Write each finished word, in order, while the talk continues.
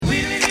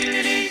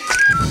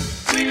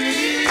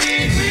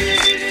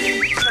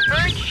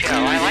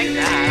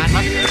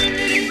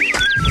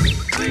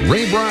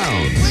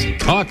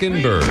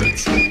Talkin'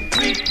 Birds.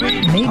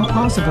 Made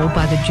possible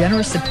by the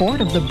generous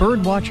support of the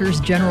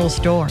Birdwatchers General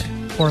Store,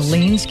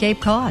 Orleans,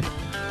 Cape Cod.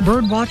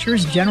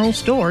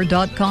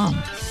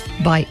 Birdwatchersgeneralstore.com.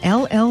 By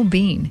LL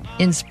Bean,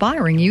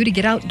 inspiring you to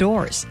get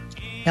outdoors.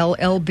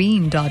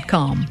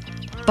 LLbean.com.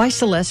 By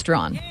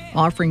Celestron,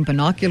 offering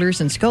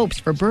binoculars and scopes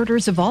for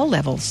birders of all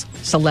levels.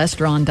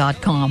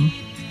 Celestron.com.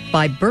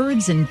 By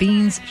Birds and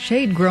Beans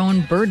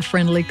shade-grown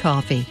bird-friendly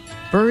coffee.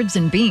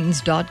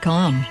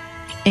 Birdsandbeans.com.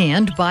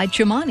 And by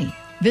Chumani.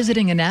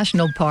 Visiting a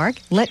national park?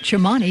 Let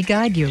Chumani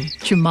guide you.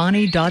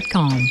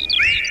 Chumani.com.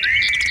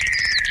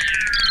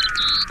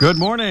 Good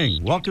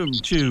morning. Welcome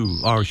to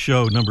our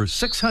show number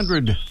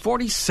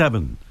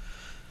 647.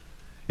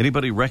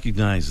 Anybody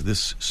recognize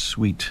this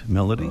sweet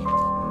melody?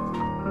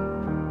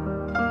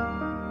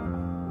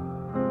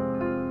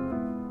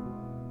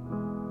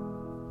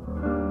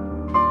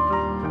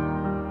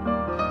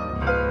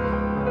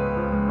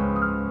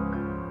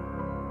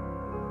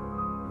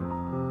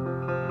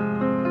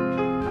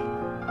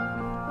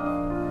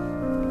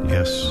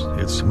 Yes,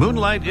 it's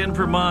Moonlight in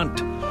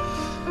Vermont,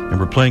 and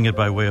we're playing it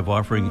by way of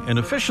offering an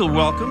official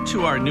welcome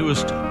to our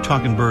newest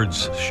Talkin'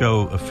 Birds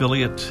show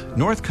affiliate,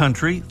 North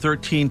Country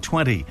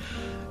 1320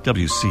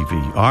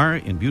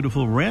 WCVR in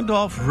beautiful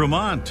Randolph,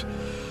 Vermont,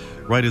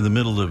 right in the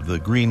middle of the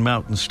Green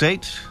Mountain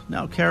State,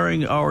 now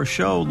carrying our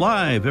show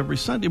live every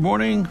Sunday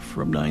morning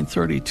from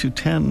 9:30 to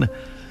 10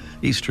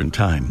 Eastern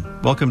Time.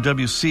 Welcome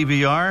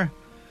WCVR,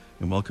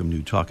 and welcome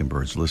new Talkin'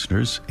 Birds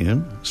listeners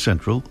in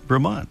central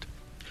Vermont.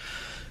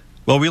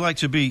 Well, we like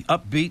to be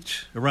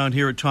upbeat around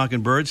here at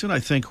Talkin' Birds, and I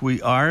think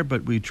we are,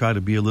 but we try to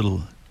be a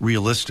little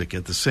realistic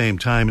at the same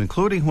time,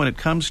 including when it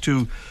comes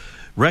to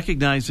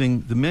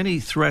recognizing the many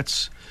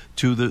threats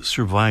to the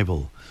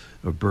survival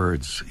of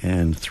birds.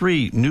 And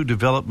 3 new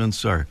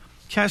developments are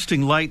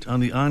casting light on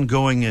the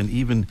ongoing and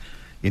even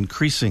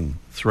increasing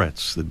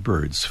threats that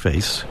birds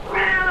face.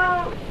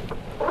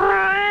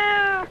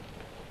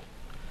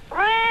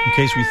 In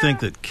case we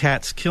think that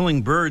cats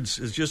killing birds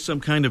is just some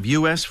kind of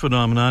U.S.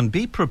 phenomenon,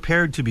 be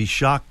prepared to be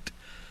shocked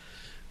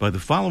by the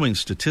following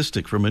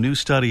statistic from a new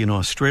study in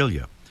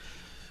Australia.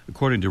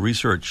 According to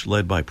research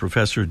led by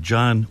Professor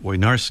John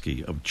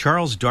Wojnarski of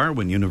Charles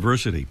Darwin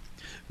University,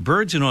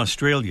 birds in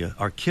Australia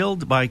are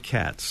killed by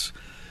cats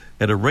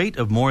at a rate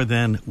of more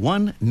than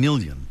 1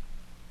 million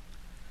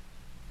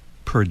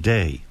per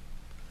day.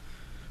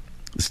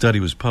 The study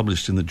was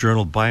published in the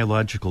journal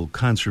Biological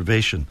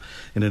Conservation,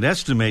 and it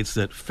estimates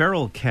that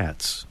feral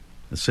cats,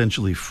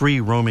 essentially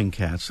free-roaming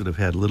cats that have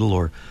had little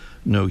or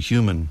no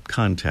human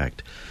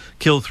contact,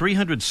 kill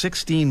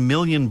 316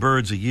 million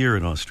birds a year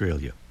in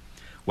Australia,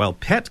 while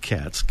pet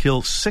cats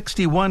kill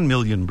 61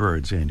 million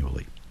birds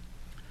annually.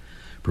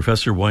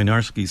 Professor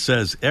Wojnarski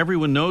says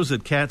everyone knows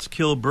that cats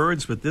kill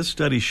birds, but this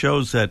study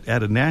shows that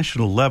at a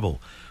national level,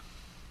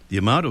 the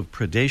amount of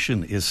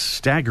predation is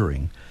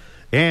staggering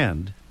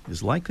and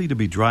is likely to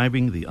be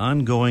driving the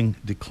ongoing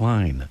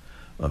decline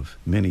of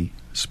many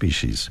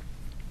species.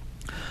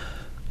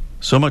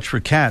 So much for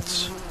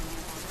cats.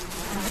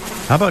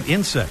 How about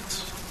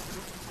insects?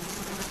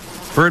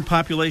 Bird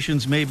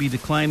populations may be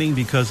declining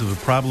because of a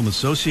problem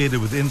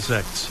associated with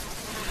insects,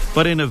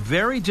 but in a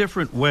very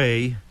different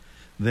way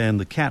than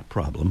the cat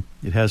problem.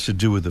 It has to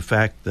do with the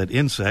fact that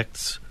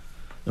insects,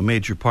 a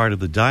major part of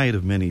the diet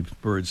of many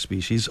bird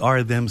species,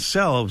 are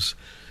themselves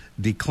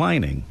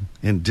declining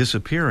and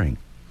disappearing.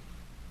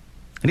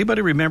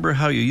 Anybody remember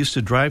how you used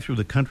to drive through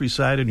the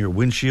countryside and your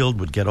windshield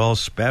would get all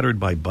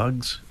spattered by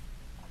bugs?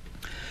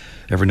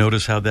 Ever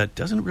notice how that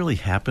doesn't really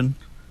happen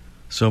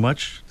so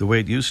much the way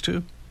it used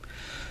to?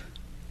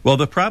 Well,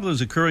 the problem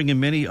is occurring in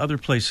many other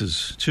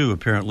places, too,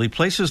 apparently.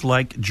 Places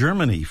like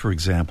Germany, for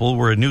example,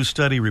 where a new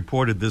study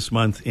reported this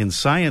month in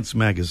Science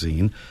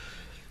magazine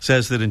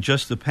says that in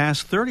just the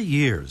past 30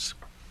 years,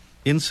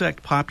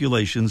 insect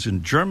populations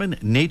in German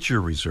nature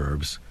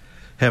reserves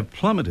have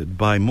plummeted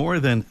by more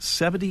than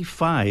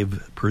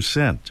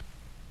 75%.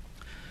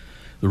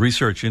 The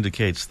research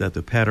indicates that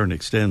the pattern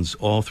extends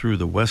all through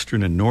the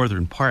western and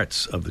northern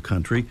parts of the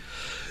country.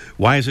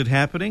 Why is it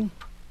happening?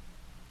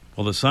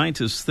 Well, the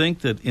scientists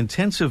think that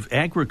intensive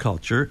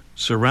agriculture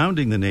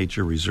surrounding the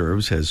nature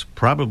reserves has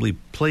probably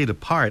played a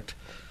part,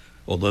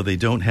 although they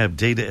don't have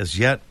data as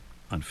yet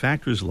on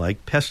factors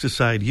like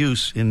pesticide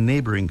use in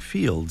neighboring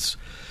fields.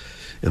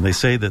 And they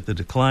say that the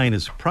decline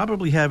is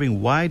probably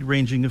having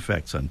wide-ranging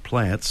effects on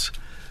plants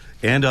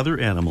and other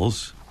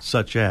animals,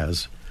 such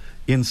as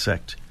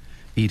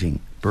insect-eating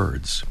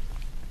birds.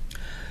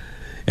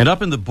 And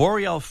up in the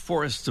boreal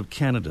forests of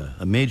Canada,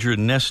 a major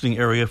nesting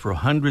area for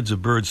hundreds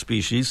of bird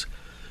species,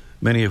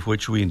 many of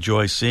which we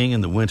enjoy seeing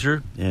in the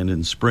winter and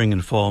in spring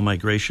and fall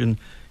migration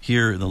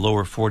here in the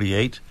lower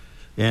 48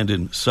 and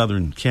in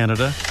southern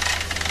Canada.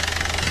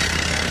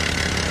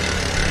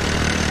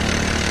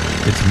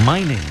 It's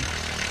mining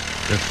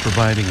that's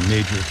providing a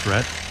major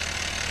threat.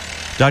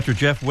 Dr.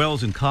 Jeff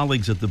Wells and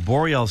colleagues at the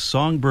Boreal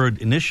Songbird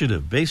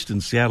Initiative, based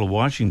in Seattle,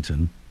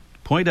 Washington,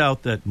 point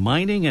out that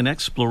mining and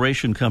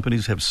exploration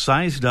companies have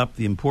sized up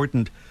the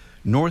important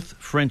North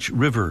French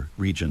River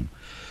region,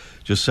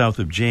 just south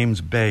of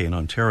James Bay in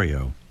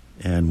Ontario,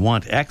 and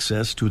want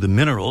access to the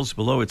minerals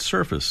below its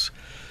surface.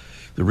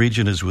 The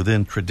region is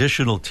within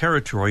traditional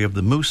territory of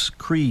the Moose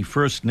Cree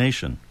First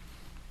Nation,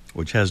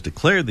 which has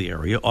declared the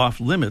area off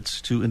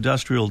limits to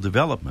industrial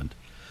development.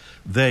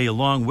 They,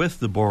 along with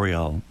the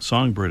Boreal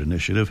Songbird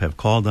Initiative, have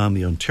called on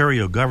the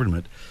Ontario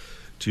government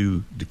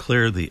to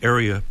declare the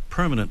area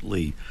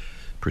permanently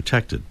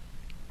protected.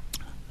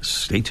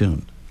 Stay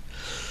tuned.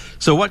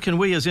 So what can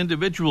we as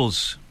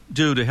individuals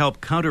do to help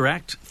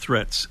counteract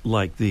threats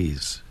like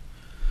these?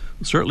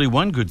 Certainly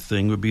one good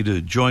thing would be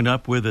to join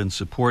up with and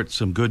support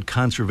some good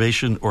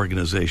conservation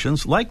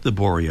organizations like the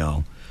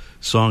Boreal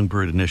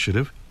Songbird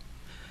Initiative,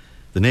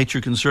 the Nature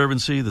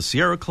Conservancy, the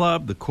Sierra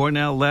Club, the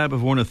Cornell Lab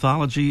of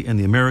Ornithology, and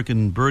the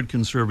American Bird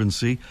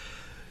Conservancy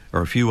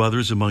are a few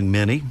others among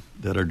many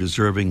that are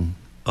deserving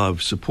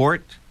of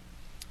support.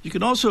 You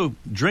can also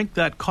drink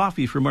that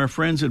coffee from our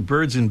friends at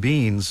Birds and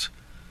Beans,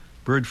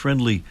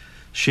 bird-friendly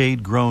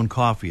shade-grown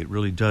coffee. It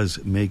really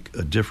does make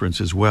a difference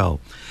as well.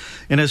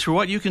 And as for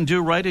what you can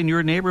do right in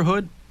your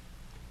neighborhood,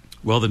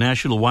 well, the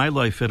National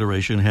Wildlife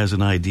Federation has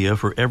an idea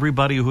for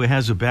everybody who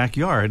has a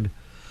backyard.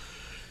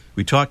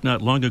 We talked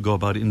not long ago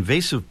about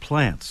invasive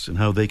plants and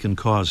how they can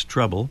cause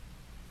trouble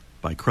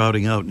by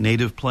crowding out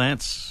native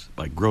plants,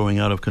 by growing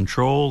out of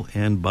control,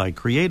 and by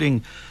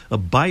creating a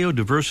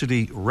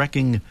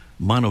biodiversity-wrecking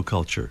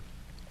monoculture.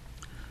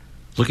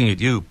 Looking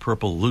at you,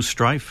 purple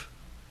loosestrife,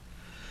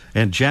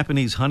 and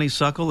Japanese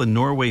honeysuckle and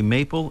Norway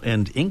maple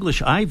and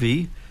English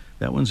ivy.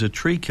 That one's a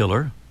tree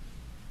killer.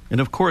 And,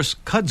 of course,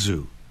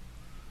 kudzu,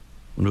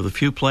 one of the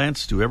few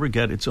plants to ever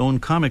get its own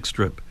comic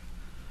strip.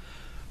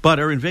 But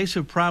are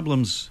invasive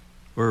plants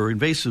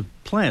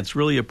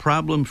really a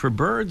problem for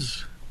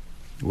birds?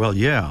 Well,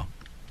 yeah.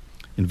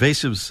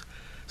 Invasives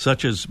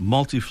such as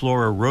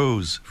multiflora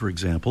rose, for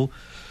example,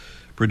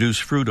 produce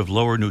fruit of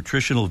lower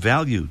nutritional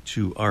value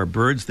to our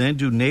birds than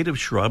do native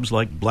shrubs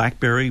like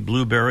blackberry,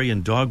 blueberry,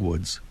 and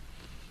dogwoods.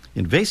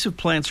 Invasive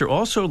plants are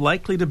also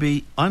likely to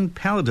be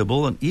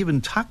unpalatable and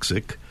even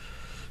toxic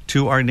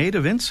to our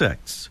native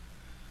insects.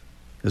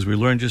 As we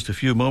learned just a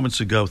few moments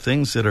ago,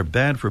 things that are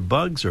bad for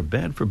bugs are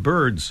bad for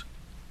birds.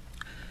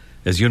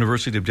 As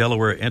University of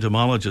Delaware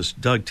entomologist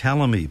Doug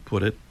Tallamy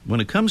put it, when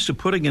it comes to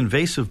putting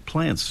invasive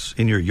plants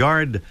in your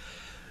yard,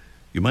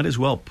 you might as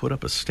well put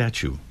up a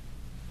statue.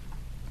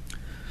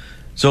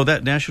 So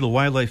that National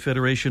Wildlife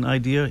Federation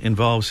idea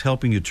involves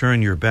helping you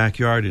turn your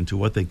backyard into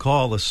what they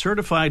call a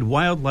certified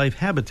wildlife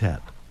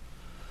habitat.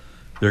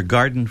 Their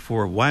Garden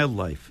for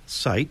Wildlife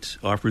site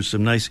offers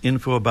some nice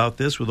info about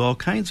this with all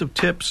kinds of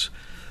tips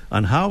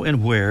on how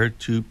and where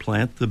to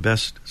plant the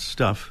best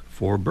stuff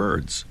for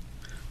birds.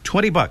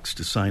 $20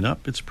 to sign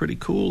up. It's pretty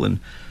cool, and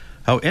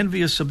how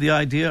envious of the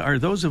idea are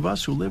those of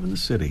us who live in the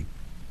city.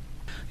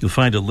 You'll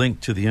find a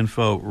link to the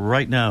info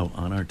right now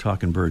on our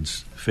Talkin'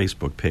 Birds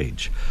Facebook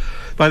page.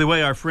 By the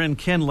way, our friend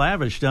Ken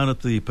Lavish down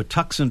at the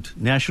Patuxent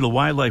National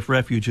Wildlife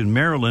Refuge in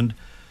Maryland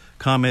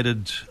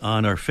commented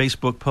on our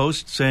Facebook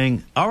post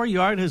saying, "Our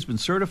yard has been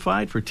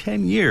certified for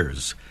 10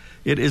 years.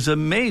 It is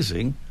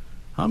amazing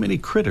how many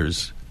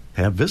critters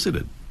have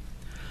visited."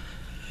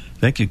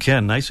 Thank you,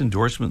 Ken. Nice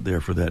endorsement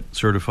there for that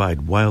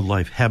certified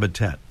wildlife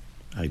habitat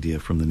idea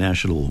from the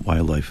National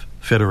Wildlife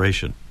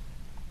Federation.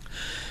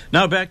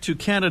 Now back to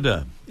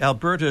Canada,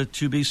 Alberta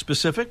to be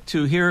specific,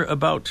 to hear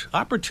about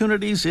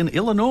opportunities in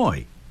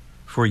Illinois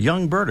for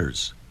young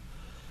birders.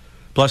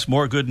 Plus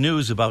more good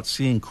news about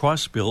seeing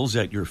crossbills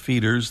at your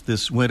feeders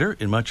this winter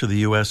in much of the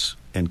U.S.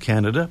 and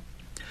Canada,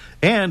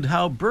 and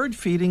how bird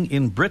feeding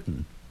in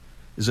Britain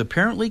is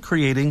apparently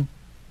creating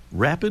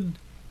rapid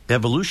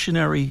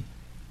evolutionary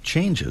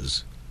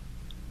changes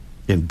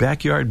in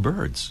backyard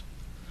birds.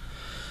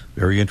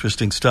 Very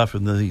interesting stuff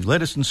in the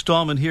latest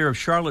installment here of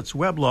Charlotte's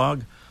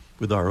Weblog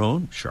with our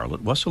own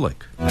Charlotte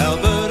Wesselake.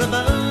 Alberta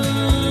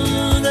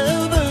bound,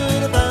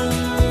 Alberta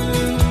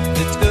bound.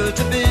 It's good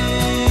to be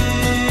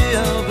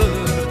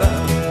Alberta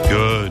bound.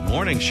 Good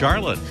morning,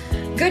 Charlotte.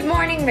 Good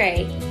morning,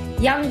 Ray.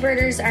 Young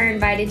birders are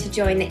invited to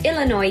join the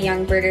Illinois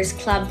Young Birders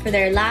Club for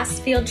their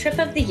last field trip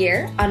of the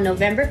year on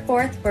November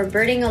 4th for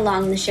birding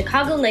along the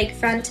Chicago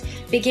lakefront,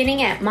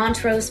 beginning at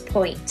Montrose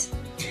Point.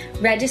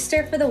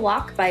 Register for the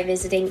walk by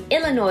visiting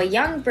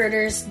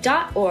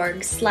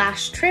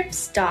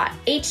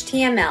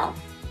illinoisyoungbirders.org/trips.html.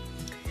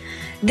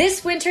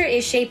 This winter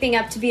is shaping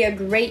up to be a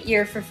great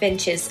year for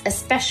finches,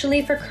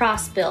 especially for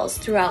crossbills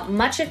throughout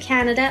much of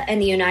Canada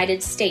and the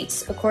United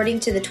States, according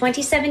to the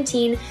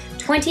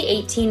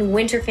 2017-2018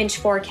 Winter Finch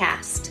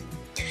Forecast.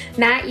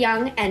 Matt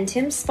Young and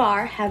Tim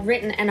Spar have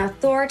written an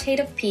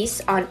authoritative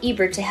piece on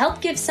eBird to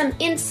help give some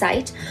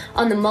insight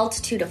on the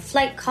multitude of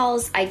flight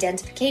calls,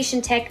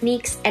 identification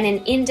techniques, and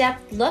an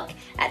in-depth look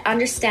at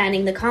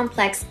understanding the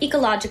complex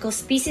ecological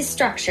species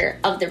structure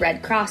of the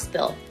red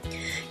crossbill.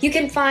 You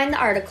can find the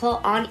article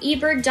on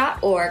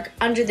ebird.org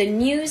under the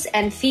News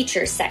and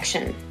Features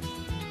section.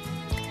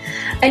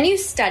 A new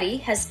study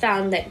has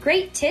found that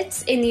great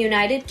tits in the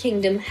United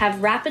Kingdom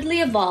have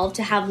rapidly evolved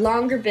to have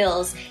longer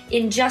bills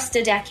in just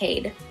a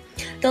decade.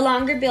 The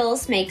longer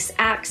bills makes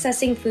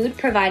accessing food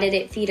provided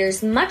at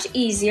feeders much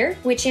easier,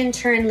 which in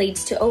turn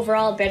leads to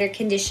overall better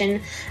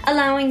condition,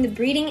 allowing the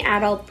breeding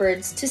adult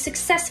birds to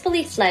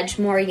successfully fledge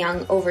more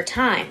young over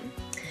time.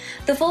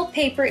 The full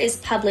paper is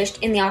published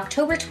in the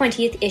October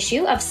 20th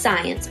issue of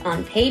Science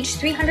on page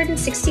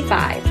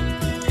 365.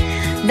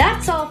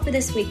 That's all for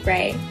this week,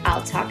 Ray.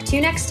 I'll talk to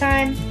you next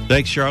time.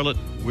 Thanks, Charlotte.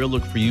 We'll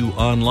look for you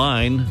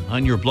online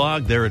on your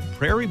blog there at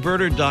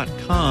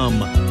prairiebirder.com.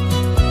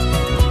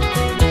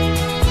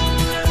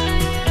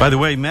 By the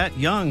way, Matt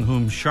Young,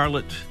 whom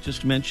Charlotte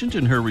just mentioned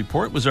in her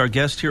report, was our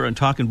guest here on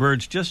Talkin'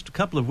 Birds just a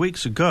couple of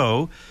weeks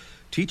ago,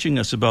 teaching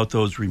us about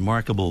those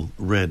remarkable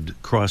red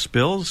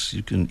crossbills.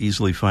 You can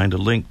easily find a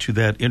link to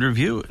that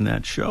interview and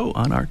that show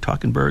on our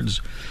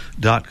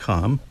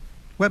talkinbirds.com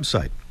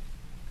website.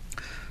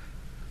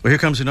 Well, here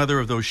comes another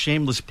of those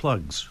shameless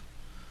plugs.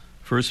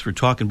 First for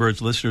Talkin'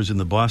 Birds listeners in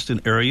the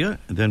Boston area,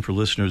 and then for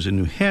listeners in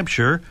New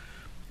Hampshire,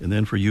 and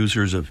then for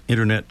users of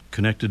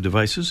Internet-connected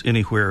devices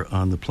anywhere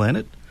on the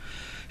planet.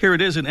 Here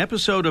it is, an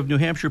episode of New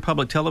Hampshire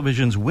Public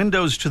Television's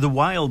Windows to the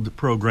Wild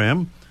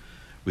program,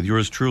 with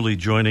yours truly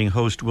joining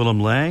host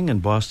Willem Lang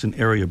and Boston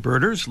area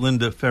birders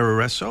Linda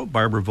Ferraresso,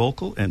 Barbara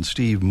Volkel, and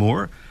Steve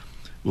Moore.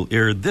 Will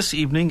air this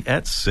evening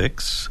at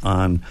 6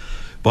 on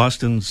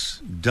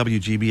Boston's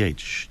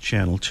WGBH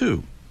Channel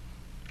 2.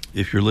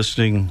 If you're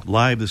listening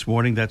live this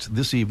morning, that's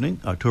this evening,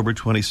 October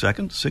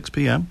 22nd, 6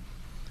 p.m.,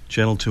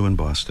 Channel 2 in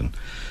Boston.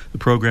 The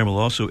program will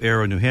also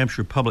air on New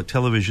Hampshire Public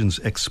Television's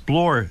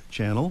Explore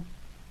channel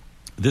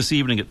this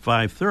evening at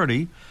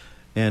 5:30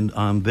 and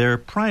on their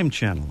Prime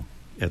channel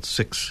at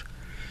 6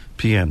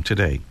 p.m.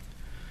 today.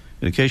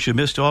 And in case you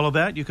missed all of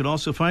that, you can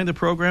also find the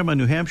program on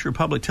New Hampshire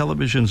Public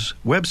Television's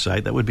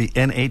website. That would be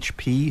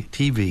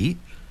nhptv.org,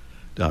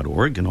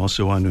 and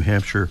also on New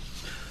Hampshire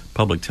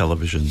Public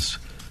Television's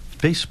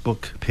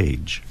Facebook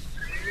page.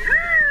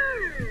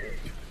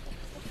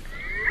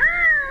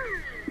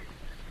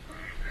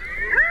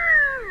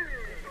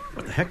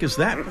 What the heck is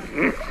that?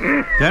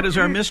 That is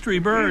our mystery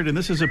bird, and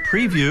this is a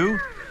preview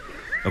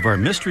of our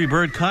mystery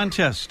bird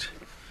contest,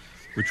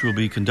 which we'll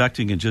be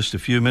conducting in just a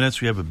few minutes.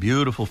 We have a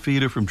beautiful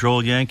feeder from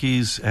Joel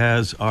Yankees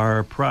as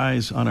our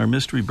prize on our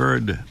mystery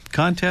bird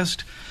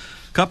contest.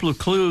 A couple of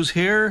clues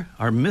here.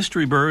 Our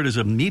mystery bird is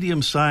a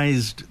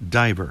medium-sized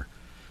diver,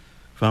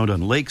 found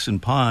on lakes and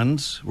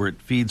ponds where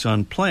it feeds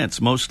on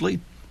plants mostly.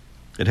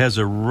 It has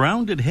a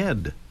rounded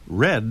head,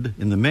 red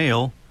in the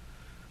male,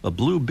 a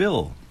blue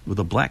bill with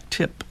a black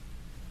tip,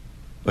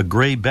 a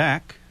gray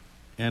back,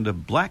 and a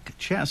black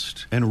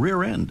chest and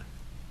rear end.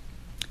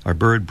 Our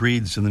bird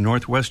breeds in the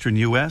northwestern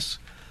U.S.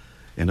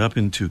 and up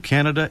into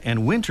Canada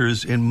and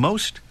winters in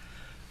most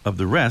of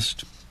the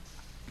rest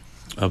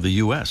of the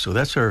U.S. So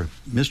that's our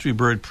mystery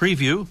bird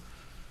preview.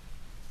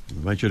 We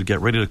invite you to get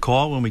ready to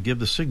call when we give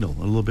the signal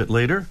a little bit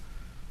later.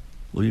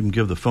 We'll even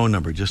give the phone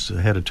number just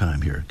ahead of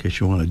time here in case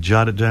you want to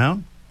jot it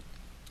down.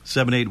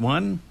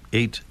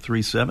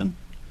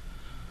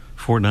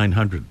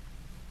 781-837-4900.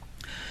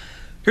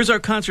 Here's our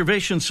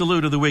conservation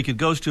salute of the week. It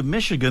goes to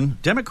Michigan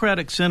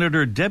Democratic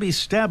Senator Debbie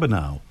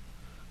Stabenow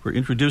for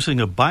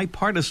introducing a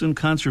bipartisan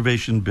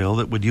conservation bill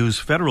that would use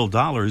federal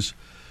dollars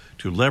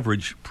to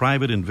leverage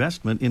private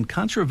investment in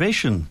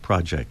conservation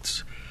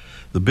projects.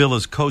 The bill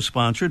is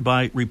co-sponsored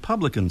by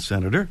Republican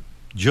Senator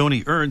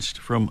Joni Ernst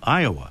from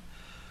Iowa.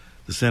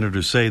 The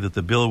senators say that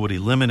the bill would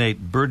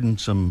eliminate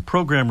burdensome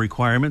program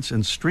requirements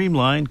and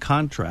streamline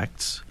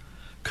contracts,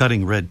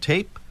 cutting red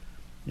tape,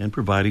 and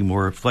providing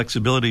more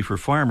flexibility for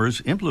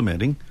farmers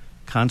implementing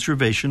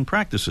conservation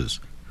practices.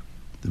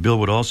 The bill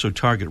would also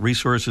target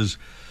resources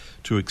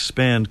to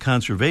expand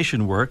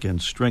conservation work and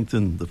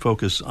strengthen the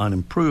focus on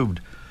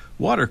improved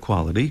water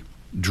quality,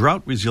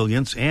 drought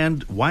resilience,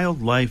 and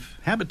wildlife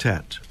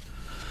habitat.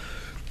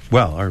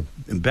 Well, our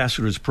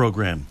ambassadors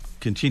program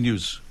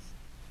continues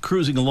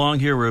cruising along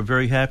here, we're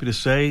very happy to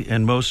say,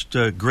 and most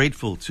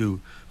grateful to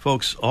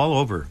folks all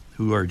over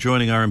who are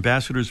joining our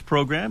ambassadors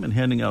program and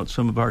handing out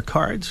some of our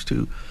cards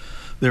to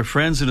their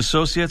friends and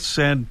associates.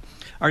 And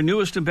our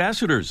newest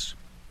ambassadors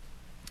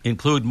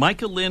include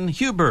Micah Lynn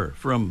Huber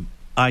from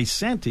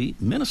Isanti,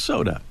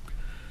 Minnesota,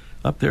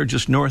 up there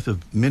just north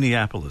of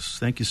Minneapolis.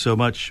 Thank you so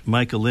much,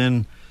 Micah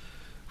Lynn,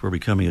 for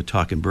becoming a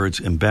Talkin' Birds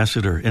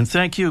ambassador. And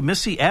thank you,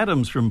 Missy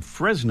Adams from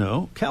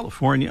Fresno,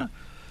 California,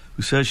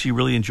 who says she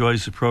really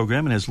enjoys the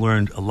program and has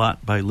learned a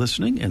lot by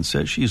listening and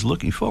says she's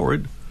looking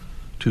forward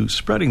to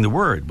spreading the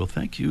word. Well,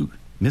 thank you,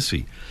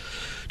 Missy.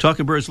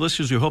 Talkin' Birds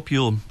listeners, we hope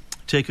you'll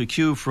take a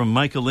cue from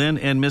Micah Lynn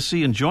and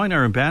Missy and join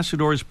our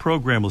ambassadors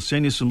program. We'll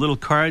send you some little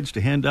cards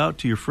to hand out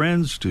to your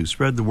friends to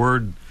spread the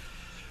word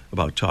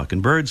about Talkin'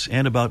 Birds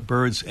and about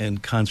birds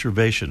and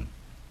conservation.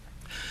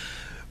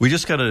 We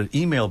just got an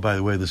email, by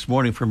the way, this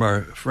morning from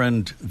our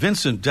friend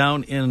Vincent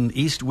down in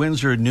East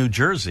Windsor, New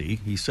Jersey.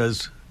 He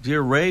says,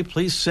 "Dear Ray,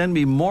 please send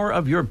me more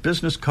of your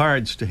business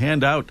cards to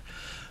hand out.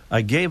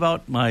 I gave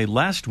out my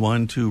last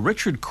one to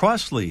Richard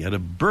Crossley at a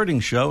birding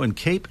show in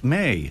Cape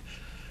May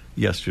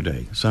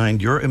yesterday.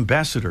 Signed, your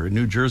ambassador in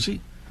New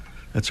Jersey."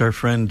 That's our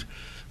friend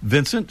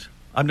Vincent.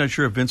 I'm not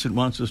sure if Vincent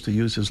wants us to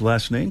use his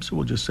last name, so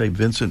we'll just say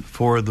Vincent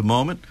for the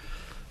moment.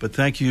 But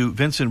thank you,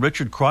 Vincent.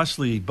 Richard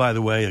Crossley, by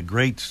the way, a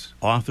great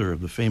author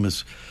of the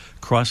famous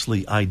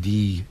Crossley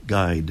ID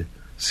Guide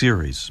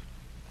series.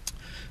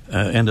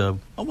 And a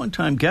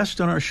one-time guest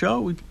on our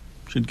show. We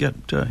should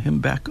get him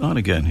back on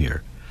again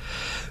here.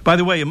 By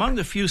the way, among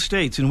the few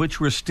states in which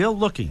we're still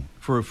looking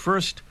for a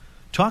first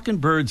Talkin'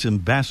 Birds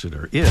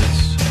ambassador is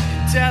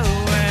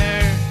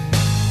Delaware.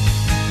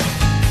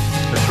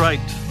 That's right.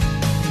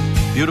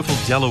 Beautiful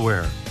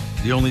Delaware,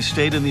 the only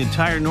state in the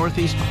entire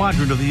northeast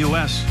quadrant of the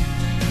U.S.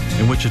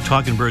 in which a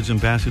Talkin' Birds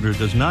ambassador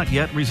does not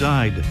yet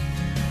reside.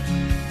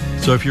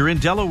 So if you're in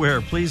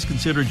Delaware, please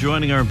consider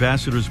joining our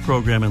ambassadors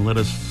program and let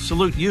us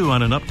salute you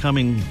on an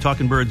upcoming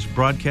Talkin' Birds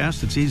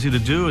broadcast. It's easy to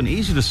do and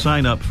easy to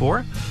sign up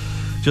for.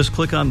 Just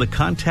click on the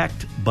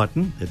contact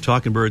button at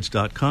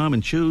talkinbirds.com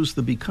and choose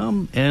the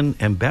Become an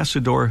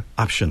Ambassador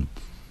option.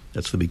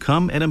 That's the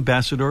Become an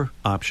Ambassador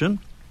option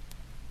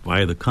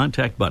via the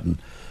contact button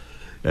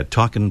at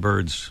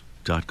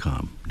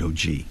talkinbirds.com. No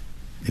G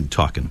in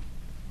talkin'.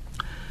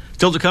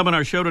 Still to come on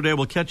our show today,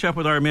 we'll catch up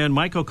with our man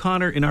Mike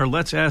O'Connor in our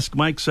Let's Ask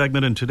Mike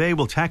segment, and today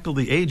we'll tackle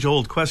the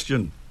age-old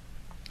question: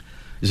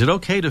 is it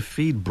okay to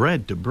feed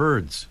bread to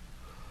birds?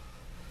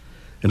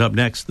 And up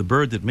next, the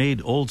bird that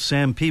made old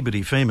Sam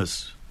Peabody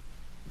famous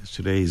is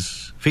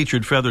today's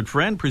featured feathered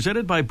friend,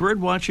 presented by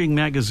Birdwatching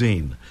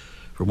Magazine.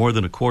 For more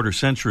than a quarter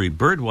century,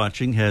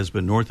 Birdwatching has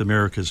been North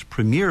America's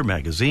premier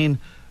magazine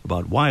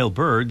about wild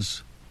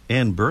birds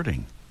and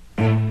birding.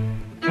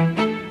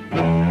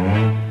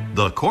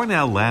 The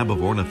Cornell Lab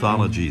of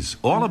Ornithology's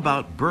All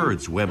About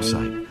Birds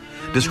website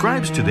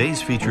describes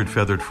today's featured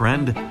feathered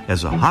friend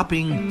as a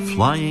hopping,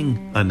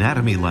 flying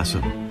anatomy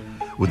lesson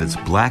with its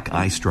black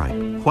eye stripe,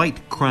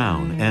 white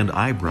crown and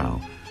eyebrow,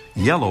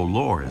 yellow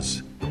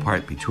lores, the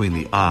part between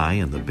the eye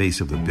and the base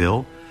of the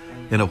bill,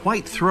 and a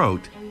white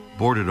throat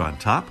bordered on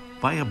top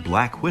by a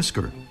black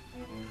whisker.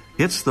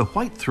 It's the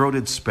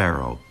white-throated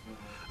sparrow,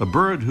 a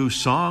bird whose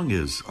song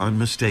is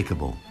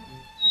unmistakable.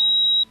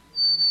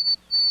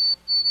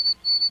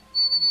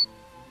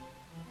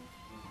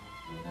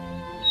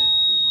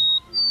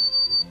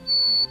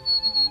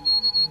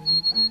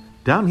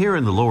 Down here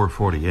in the lower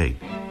 48,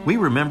 we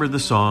remember the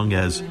song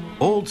as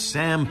Old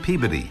Sam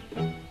Peabody,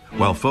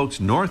 while folks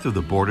north of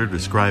the border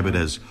describe it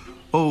as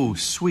Oh,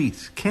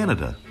 Sweet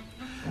Canada.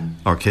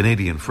 Our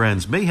Canadian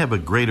friends may have a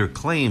greater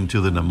claim to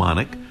the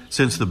mnemonic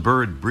since the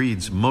bird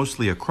breeds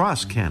mostly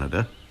across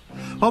Canada,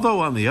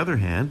 although on the other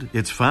hand,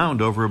 it's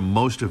found over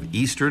most of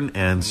eastern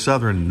and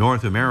southern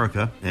North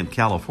America and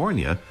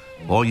California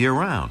all year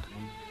round.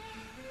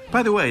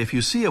 By the way, if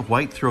you see a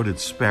white-throated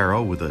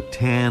sparrow with a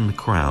tan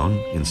crown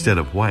instead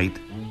of white,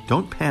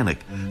 don't panic.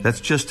 That's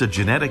just a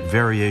genetic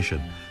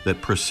variation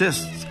that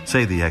persists,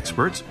 say the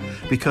experts,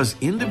 because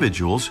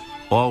individuals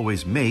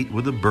always mate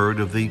with a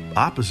bird of the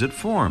opposite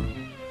form,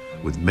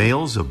 with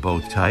males of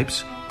both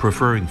types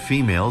preferring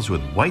females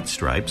with white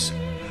stripes,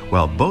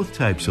 while both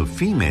types of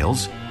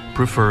females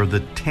prefer the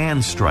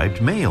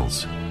tan-striped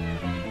males.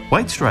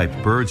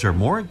 White-striped birds are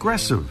more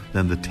aggressive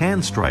than the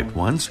tan-striped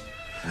ones,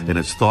 and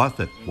it's thought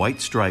that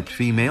white-striped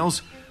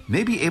females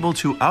may be able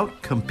to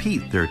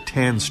outcompete their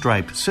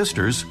tan-striped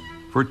sisters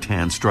for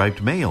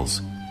tan-striped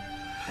males.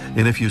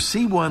 And if you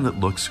see one that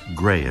looks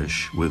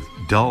grayish with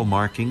dull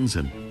markings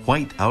and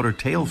white outer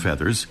tail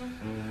feathers,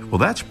 well,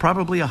 that's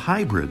probably a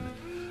hybrid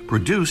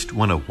produced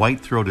when a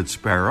white-throated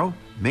sparrow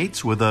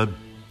mates with a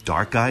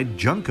dark-eyed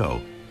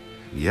junco.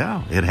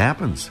 Yeah, it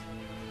happens.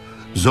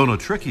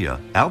 Zonotrichia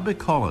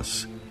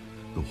albicollis,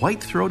 the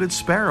white-throated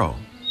sparrow.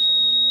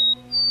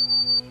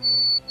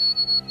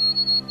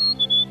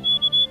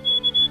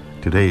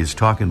 Today's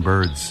Talkin'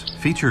 Birds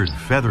featured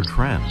feathered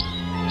friend.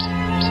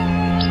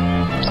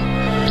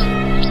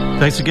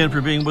 Thanks again for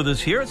being with us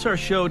here. It's our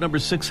show number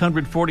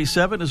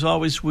 647. As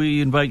always,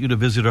 we invite you to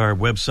visit our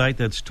website.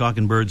 That's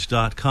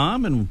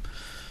talkinbirds.com. And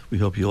we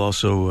hope you'll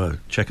also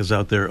check us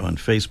out there on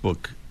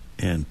Facebook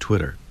and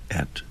Twitter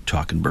at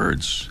Talkin'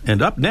 Birds.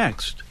 And up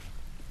next,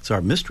 it's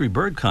our Mystery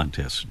Bird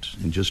Contest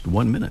in just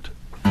 1 minute.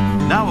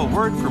 Now a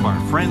word from our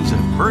friends at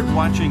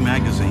Birdwatching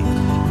Magazine.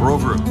 For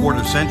over a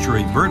quarter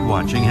century,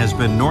 Birdwatching has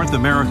been North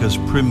America's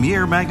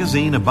premier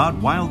magazine about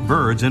wild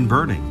birds and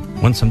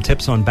birding. Want some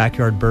tips on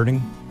backyard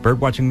birding?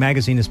 Birdwatching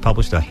Magazine has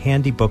published a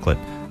handy booklet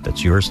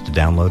that's yours to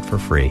download for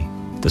free.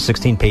 The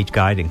 16-page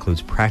guide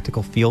includes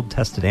practical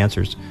field-tested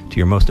answers to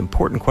your most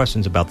important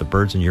questions about the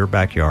birds in your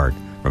backyard,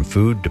 from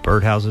food to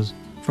birdhouses,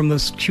 from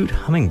those cute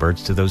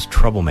hummingbirds to those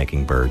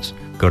troublemaking birds.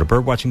 Go to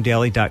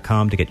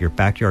birdwatchingdaily.com to get your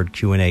backyard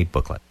Q&A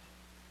booklet.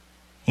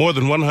 More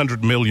than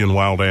 100 million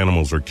wild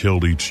animals are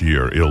killed each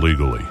year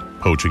illegally.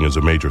 Poaching is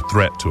a major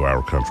threat to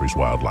our country's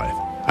wildlife.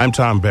 I'm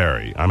Tom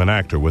Barry. I'm an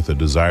actor with a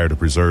desire to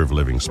preserve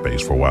living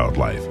space for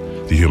wildlife.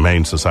 The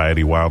Humane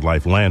Society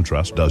Wildlife Land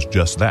Trust does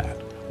just that.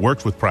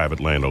 Works with private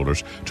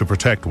landowners to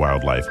protect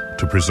wildlife,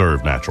 to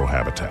preserve natural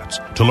habitats.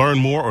 To learn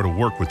more or to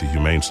work with the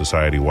Humane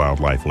Society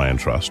Wildlife Land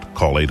Trust,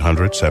 call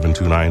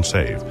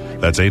 800-729-SAVE.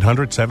 That's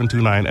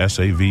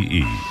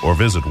 800-729-SAVE, or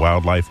visit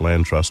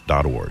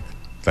wildlifelandtrust.org.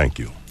 Thank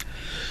you.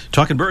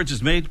 Talking Birds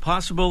is made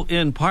possible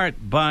in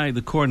part by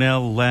the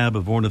Cornell Lab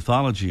of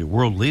Ornithology, a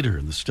world leader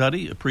in the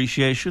study,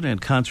 appreciation, and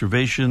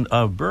conservation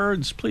of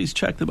birds. Please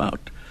check them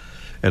out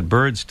at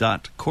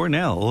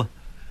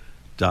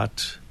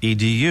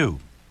birds.cornell.edu.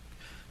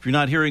 If you're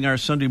not hearing our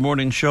Sunday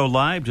morning show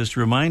live, just a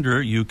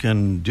reminder, you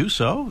can do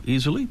so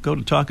easily. Go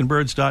to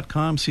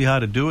talkingbirds.com, see how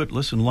to do it.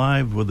 Listen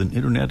live with an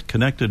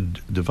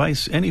internet-connected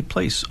device any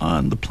place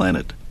on the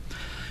planet.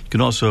 You can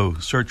also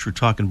search for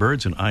Talking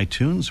Birds in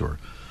iTunes or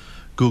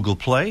Google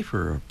Play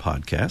for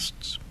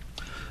podcasts.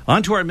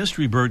 On to our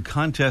mystery bird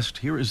contest.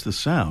 Here is the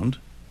sound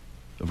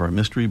of our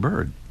mystery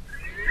bird.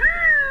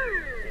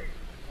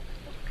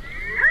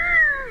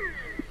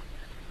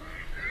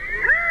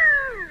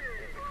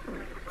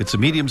 It's a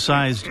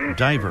medium-sized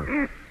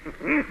diver,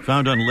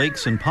 found on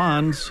lakes and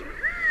ponds,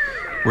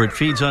 where it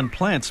feeds on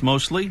plants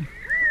mostly.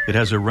 It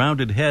has a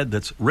rounded head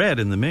that's red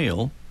in the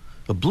male,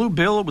 a blue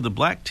bill with a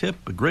black tip,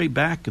 a gray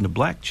back, and a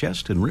black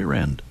chest and rear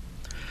end.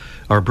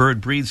 Our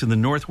bird breeds in the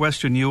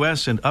northwestern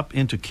U.S. and up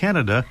into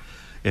Canada,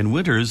 and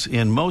winters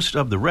in most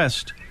of the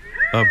rest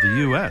of the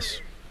U.S.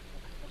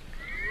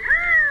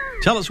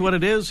 Tell us what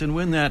it is and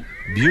win that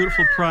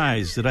beautiful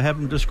prize that I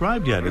haven't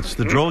described yet. It's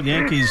the Droll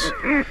Yankees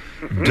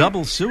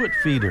double suet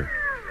feeder.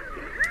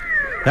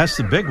 That's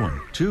the big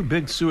one. 2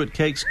 big suet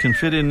cakes can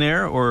fit in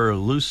there, or a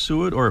loose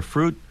suet, or a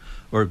fruit,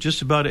 or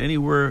just about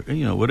anywhere,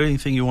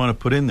 anything you want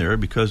to put in there,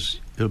 because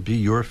it'll be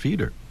your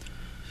feeder.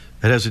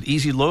 It has an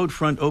easy load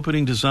front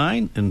opening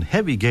design and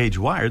heavy gauge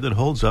wire that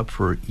holds up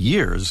for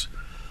years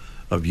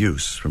of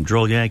use. From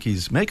Droll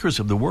Yankees, makers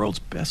of the world's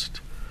best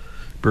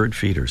bird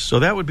feeders. So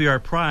that would be our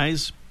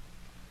prize.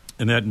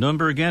 And that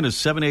number again is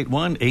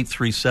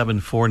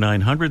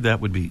 781-837-4900.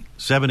 That would be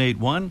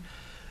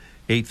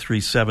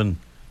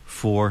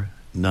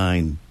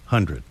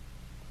 781-837-4900.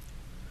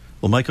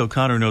 Well, Mike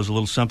O'Connor knows a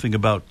little something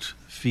about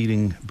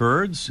feeding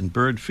birds and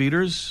bird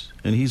feeders,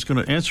 and he's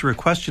going to answer a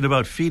question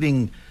about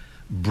feeding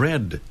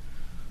bread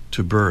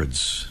to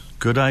birds.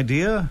 Good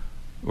idea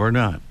or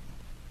not?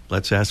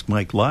 Let's ask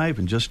Mike live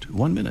in just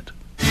 1 minute.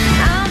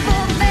 I'm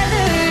for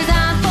feathers,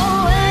 I'm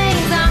for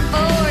wings, I'm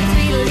for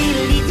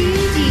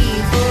tweedledee-dee-dee,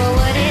 for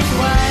what it's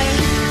worth,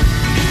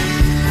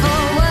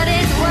 for what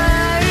it's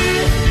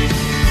worth,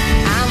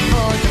 I'm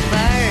for the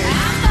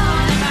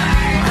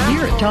birds,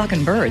 Here at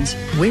Talkin' Birds,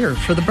 we're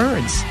for the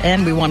birds.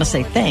 And we want to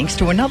say thanks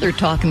to another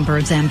Talkin'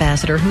 Birds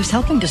ambassador who's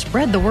helping to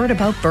spread the word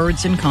about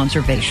birds and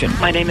conservation.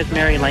 My name is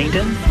Mary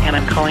Langdon, and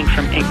I'm calling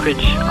from Anchorage,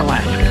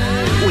 Alaska.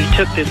 We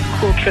took this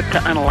cool trip to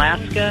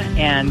Unalaska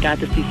and got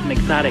to see some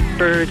exotic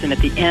birds, and at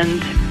the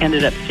end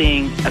ended up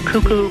seeing a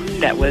cuckoo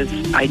that was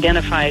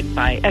identified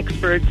by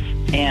experts,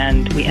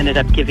 and we ended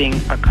up giving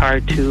a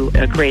card to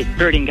a great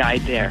birding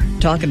guide there.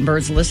 Talkin'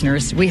 Birds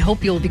listeners, we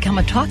hope you'll become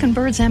a Talkin'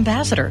 Birds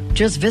ambassador.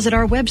 Just visit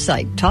our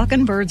website,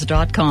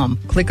 talkinbirds.com.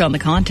 Click on the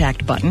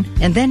contact button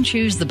and then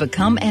choose the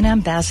Become an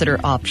Ambassador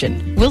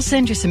option. We'll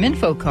send you some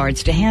info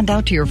cards to hand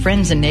out to your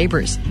friends and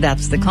neighbors.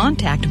 That's the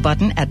contact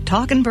button at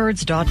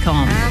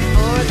talkinbirds.com. I'm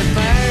for the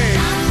birds,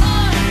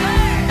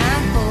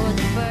 I'm for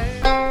the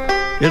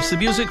birds. It's the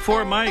music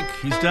for Mike.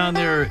 He's down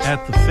there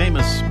at the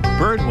famous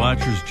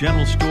Birdwatchers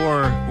General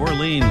Store,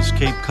 Orleans,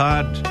 Cape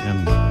Cod,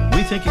 and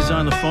we think he's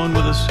on the phone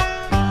with us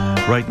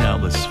right now.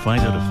 Let's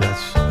find out if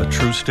that's a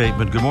true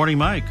statement. Good morning,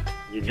 Mike.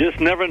 You just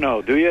never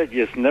know, do you?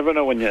 You just never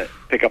know when you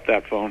pick up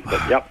that phone.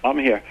 But, yep, I'm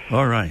here.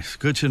 All right.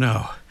 Good to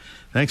know.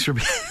 Thanks for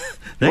being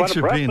being What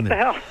there. the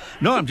hell?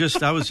 No, I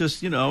was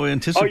just,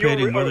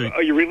 anticipating whether...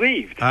 Are you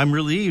relieved? I'm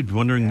relieved,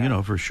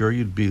 wondering, for sure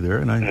you'd be there,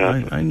 and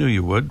I knew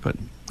you would, but,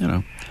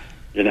 You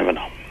never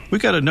know. We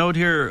got a note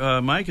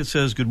here, Mike. It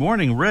says, "Good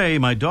morning, Ray.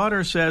 My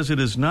daughter says it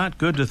is not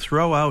good to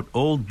throw out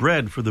old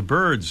bread for the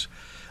birds.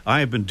 I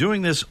have been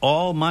doing this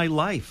all my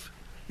life.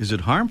 Is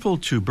it harmful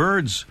to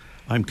birds?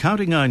 I'm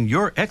counting on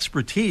your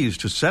expertise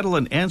to settle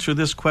and answer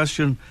this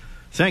question.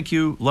 Thank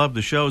you. Love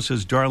the show,"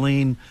 says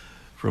Darlene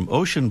from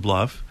Ocean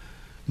Bluff,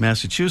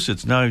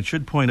 Massachusetts. Now, I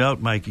should point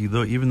out, Mike,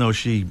 even though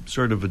she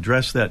sort of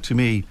addressed that to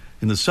me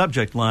in the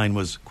subject line,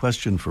 was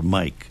question for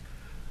Mike.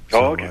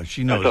 So, okay.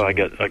 She knows. So I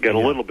get a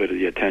little bit of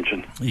the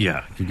attention.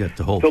 Yeah, you get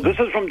the whole So thing. this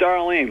is from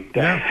Darlene.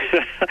 Yeah.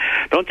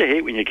 Don't you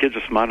hate when your kids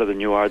are smarter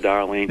than you are,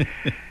 Darlene?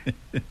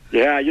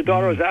 Yeah, your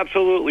daughter is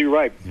absolutely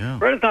right. Yeah.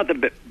 Bread is not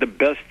the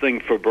best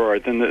thing for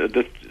birds. And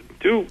the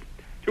two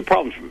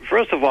problems.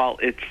 First of all,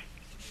 it's,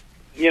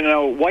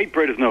 white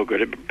bread is no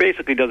good. It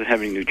basically doesn't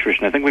have any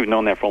nutrition. I think we've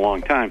known that for a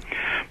long time.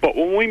 But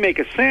when we make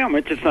a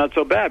sandwich, it's not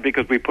so bad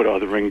because we put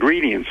other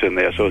ingredients in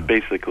there. So it's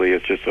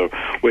just a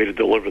way to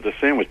deliver the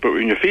sandwich. But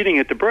when you're feeding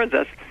it to birds,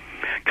 that's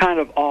kind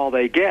of all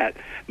they get.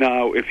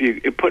 Now, if you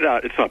put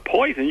out, it's not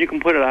poison. You can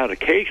put it out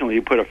occasionally.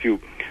 You put a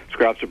few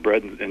scraps of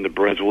bread, and the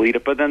birds will eat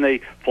it. But then they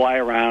fly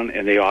around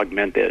and they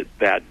augment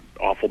that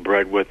awful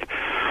bread with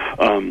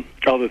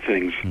other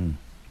things.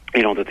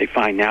 That they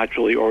find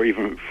naturally, or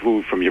even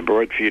food from your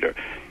bird feeder.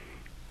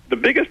 The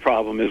biggest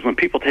problem is when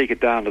people take it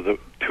down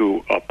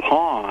to a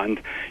pond,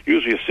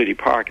 usually a city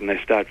park, and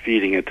they start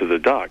feeding it to the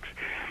ducks.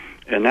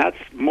 And that's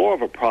more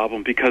of a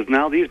problem because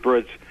now these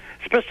birds,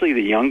 especially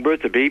the young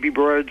birds, the baby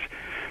birds,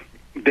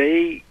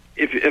 they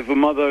if a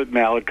mother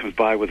mallard comes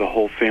by with a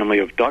whole family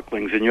of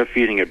ducklings and you're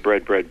feeding it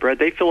bread,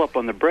 they fill up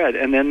on the bread,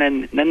 and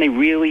then they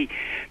really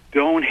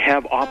don't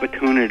have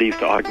opportunities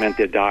to augment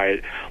their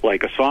diet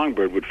like a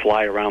songbird would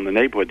fly around the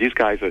neighborhood. These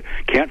guys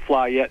can't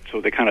fly yet, so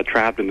they're kind of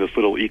trapped in this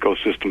little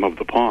ecosystem of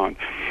the pond.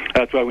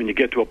 That's why when you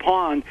get to a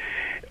pond,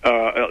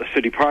 a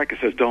city park that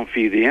says don't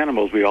feed the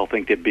animals, we all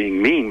think they're being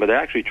mean, but they're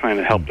actually trying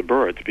to help the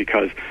birds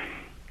because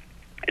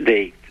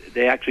they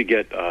actually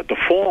get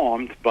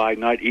deformed by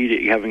not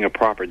having a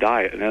proper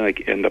diet, and then they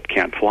end up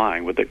can't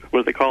flying. What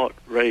do they call it,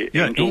 Ray?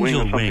 Yeah, angel wing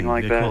or something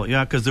like that?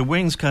 Yeah, because the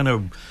wings kind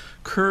of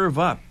curve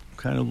up,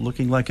 kind of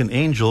looking like an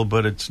angel,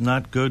 but it's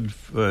not good.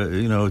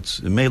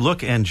 It may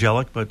look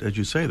angelic, but as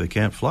you say, they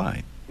can't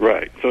fly.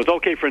 Right. So it's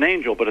okay for an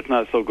angel, but it's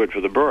not so good for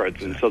the birds,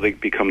 exactly. And so they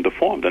become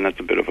deformed, and that's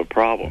a bit of a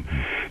problem.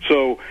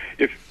 So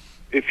if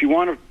you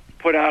want to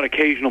put out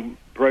occasional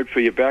bread for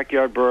your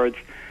backyard birds,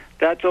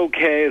 that's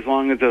okay as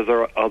long as there's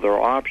other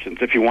options.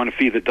 If you want to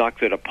feed the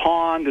ducks at a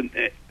pond,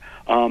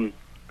 and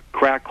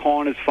cracked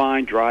corn is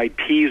fine. Dried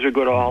peas are a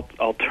good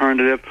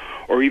alternative,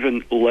 or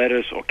even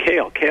lettuce or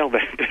kale. Kale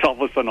that all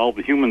of a sudden all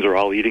the humans are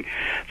all eating.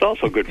 It's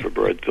also good for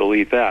birds. They'll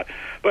eat that.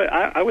 But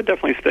I would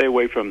definitely stay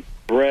away from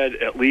bread,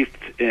 at least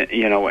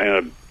in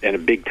a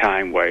big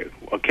time way.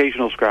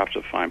 Occasional scraps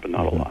are fine, but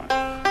not a lot.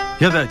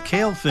 Yeah, that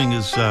kale thing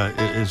is a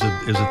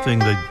thing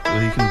that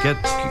you can get.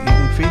 You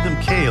can feed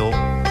them kale.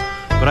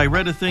 But I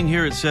read a thing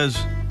here. It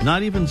says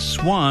not even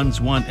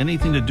swans want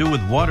anything to do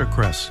with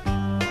watercress.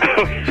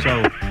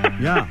 So,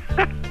 yeah,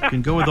 you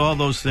can go with all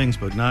those things,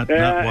 but not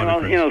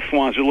watercress. Well,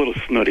 swans are a little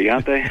snooty,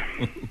 aren't they? A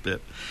little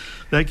bit.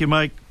 Thank you,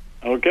 Mike.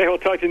 Okay, we'll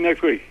talk to you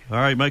next week. All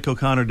right, Mike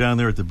O'Connor down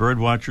there at the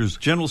Birdwatchers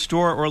General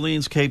Store,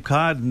 Orleans, Cape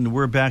Cod, and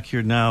we're back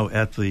here now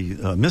at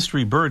the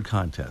Mystery Bird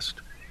Contest.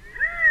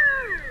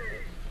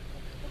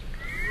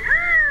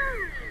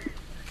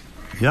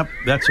 Yep,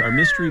 that's our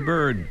mystery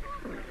bird,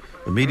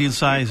 a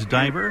medium-sized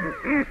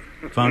diver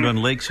found on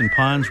lakes and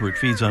ponds where it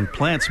feeds on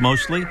plants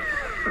mostly.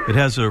 It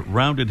has a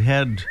rounded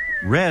head,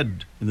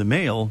 red in the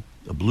male,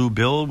 a blue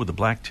bill with a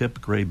black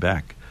tip, gray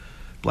back,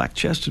 black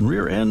chest and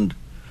rear end.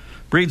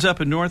 Breeds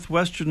up in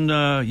northwestern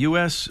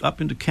U.S.,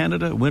 up into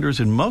Canada, winters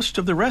in most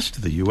of the rest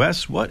of the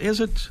U.S. What is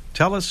it?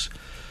 Tell us.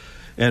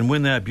 And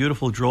win that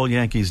beautiful Droll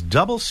Yankees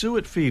double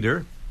suet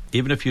feeder.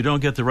 Even if you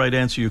don't get the right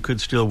answer, you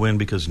could still win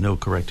because no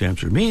correct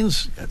answer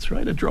means, that's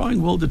right, a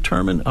drawing will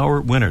determine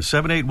our winner.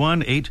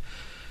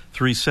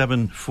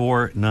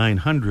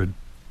 781-837-4900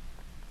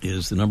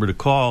 is the number to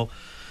call.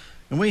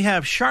 And we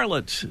have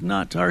Charlotte,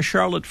 not our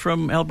Charlotte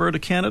from Alberta,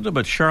 Canada,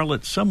 but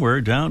Charlotte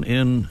somewhere down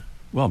in,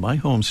 well, my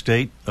home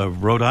state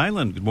of Rhode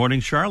Island. Good morning,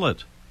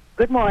 Charlotte.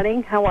 Good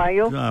morning. How are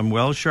you? I'm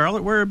well,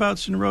 Charlotte.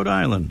 Whereabouts in Rhode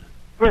Island?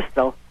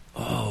 Bristol.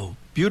 Oh,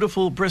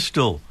 beautiful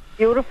Bristol.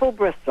 Beautiful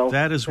Bristol.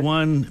 That is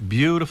one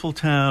beautiful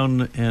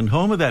town and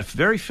home of that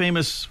very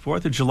famous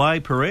 4th of July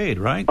parade,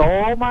 right?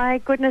 Oh, my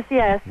goodness,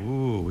 yes.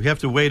 Ooh, we have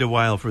to wait a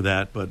while for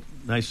that, but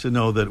nice to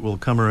know that it will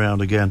come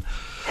around again.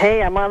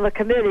 Hey, I'm on the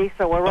committee,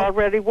 so we're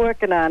already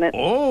working on it.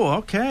 Oh,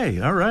 okay.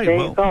 All right. There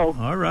you go.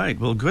 All right.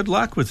 Well, good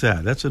luck with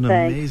that. That's an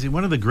amazing,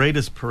 one of the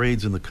greatest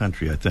parades in the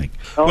country, I think.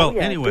 Oh, well,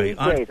 yeah, anyway,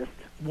 the greatest.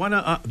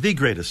 The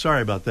greatest.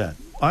 Sorry about that.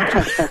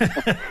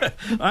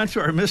 On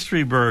to our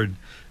mystery bird.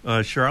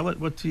 Charlotte,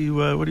 what do you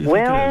think it is?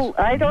 Well,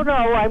 I don't know.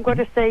 I'm going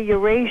to say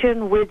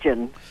Eurasian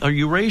widgeon. A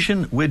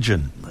Eurasian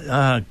widgeon.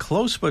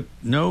 Close, but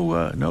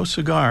no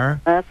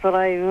cigar. That's what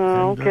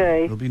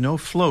okay. There'll be no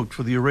float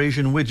for the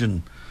Eurasian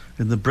widgeon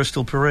in the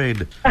Bristol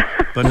parade.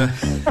 But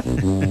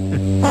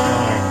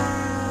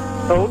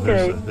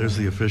okay. There's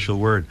the official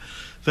word.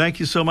 Thank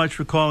you so much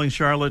for calling,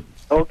 Charlotte.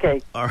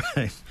 Okay. All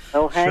right.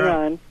 Oh, hang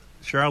on.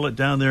 Charlotte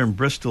down there in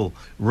Bristol,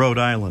 Rhode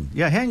Island.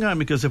 Yeah, hang on,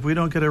 because if we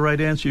don't get a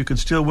right answer, you could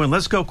still win.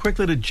 Let's go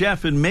quickly to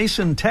Jeff in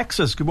Mason,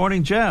 Texas. Good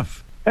morning,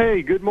 Jeff.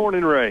 Hey, good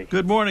morning, Ray.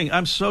 Good morning.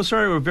 I'm so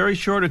sorry we're very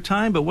short of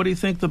time, but what do you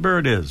think the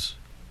bird is?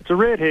 It's a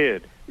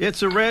redhead.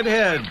 It's a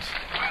redhead.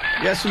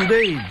 Yes,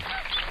 indeed.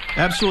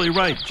 Absolutely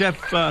right. Jeff,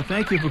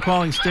 thank you for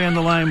calling. Stay on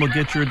the line. We'll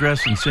get your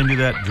address and send you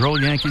that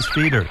Droll Yankees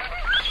feeder.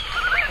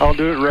 I'll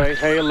do it, Ray.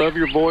 Hey, I love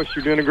your voice.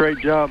 You're doing a great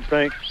job.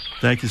 Thanks.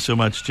 Thank you so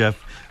much,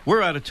 Jeff.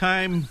 We're out of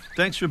time.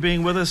 Thanks for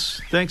being with us.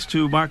 Thanks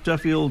to Mark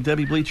Duffield,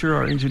 Debbie Bleacher.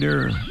 Our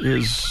engineer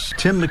is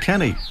Tim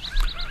McKenney.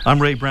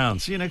 I'm Ray Brown.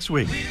 See you next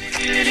week.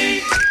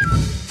 The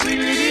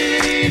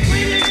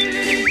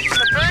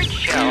Bird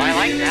Show. I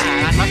like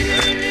that. I love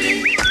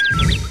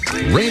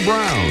it. Ray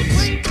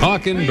Brown's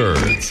Talkin'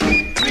 Birds.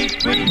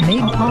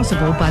 Made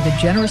possible by the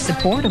generous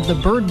support of the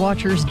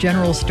Birdwatchers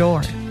General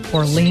Store,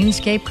 Orleans,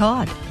 Cape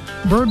Cod.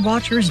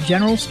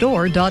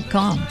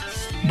 Birdwatchersgeneralstore.com.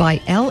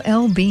 By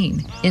L.L.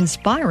 Bean,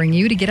 inspiring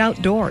you to get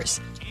outdoors.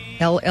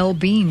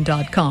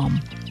 LLbean.com.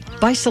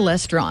 By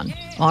Celestron,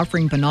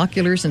 offering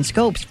binoculars and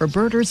scopes for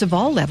birders of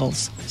all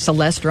levels.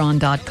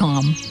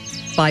 Celestron.com.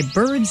 By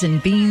Birds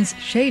and Beans,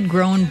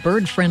 shade-grown,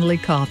 bird-friendly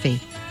coffee.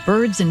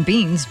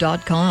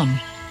 Birdsandbeans.com.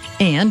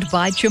 And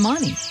by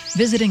Chimani.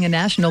 Visiting a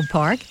national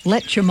park?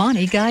 Let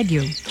Chimani guide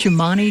you.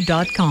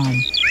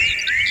 Chimani.com.